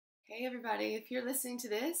Hey everybody, if you're listening to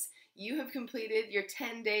this, you have completed your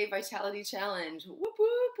 10-day Vitality Challenge. Whoop,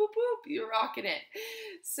 whoop, whoop, whoop, you're rocking it.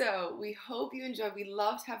 So we hope you enjoyed. We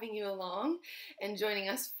loved having you along and joining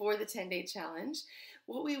us for the 10-day challenge.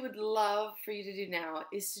 What we would love for you to do now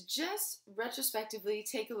is to just retrospectively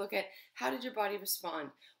take a look at how did your body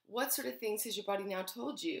respond? What sort of things has your body now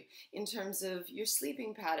told you in terms of your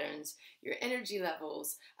sleeping patterns, your energy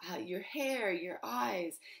levels, your hair, your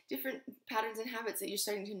eyes, different patterns and habits that you're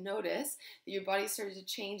starting to notice, that your body started to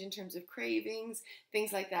change in terms of cravings,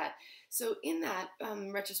 things like that. So in that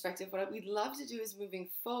retrospective, what we'd love to do is moving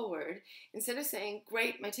forward, instead of saying,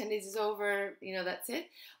 great, my 10 days is over, that's it,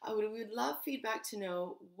 we would love feedback to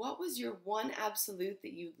know what was your one absolute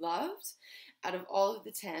that you loved out of all of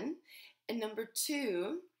the 10, and number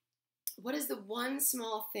two, what is the one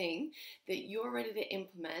small thing that you're ready to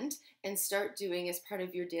implement and start doing as part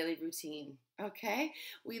of your daily routine? Okay?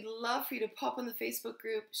 We'd love for you to pop on the Facebook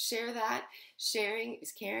group, share that. Sharing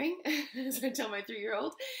is caring, as I tell my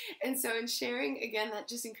 3-year-old. And so in sharing, again, that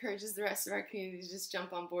just encourages the rest of our community to just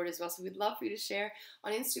jump on board as well. So we'd love for you to share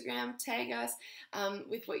on Instagram, tag us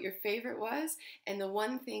with what your favorite was and the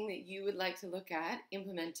one thing that you would like to look at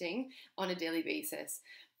implementing on a daily basis.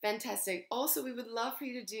 Fantastic. Also, we would love for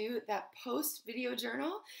you to do that post video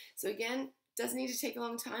journal. So again, doesn't need to take a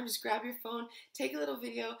long time. Just grab your phone, take a little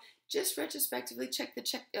video, just retrospectively check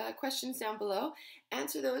the questions down below,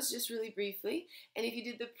 answer those just really briefly. And if you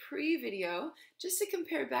did the pre-video, just to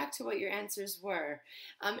compare back to what your answers were.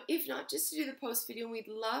 If not, just to do the post video, and we'd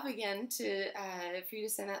love again for you to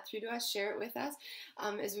send that through to us, share it with us,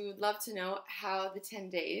 as we would love to know how the 10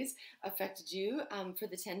 days affected you for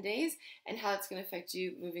the 10 days and how it's going to affect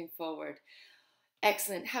you moving forward.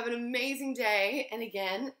 Excellent. Have an amazing day. And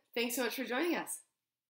again, thanks so much for joining us.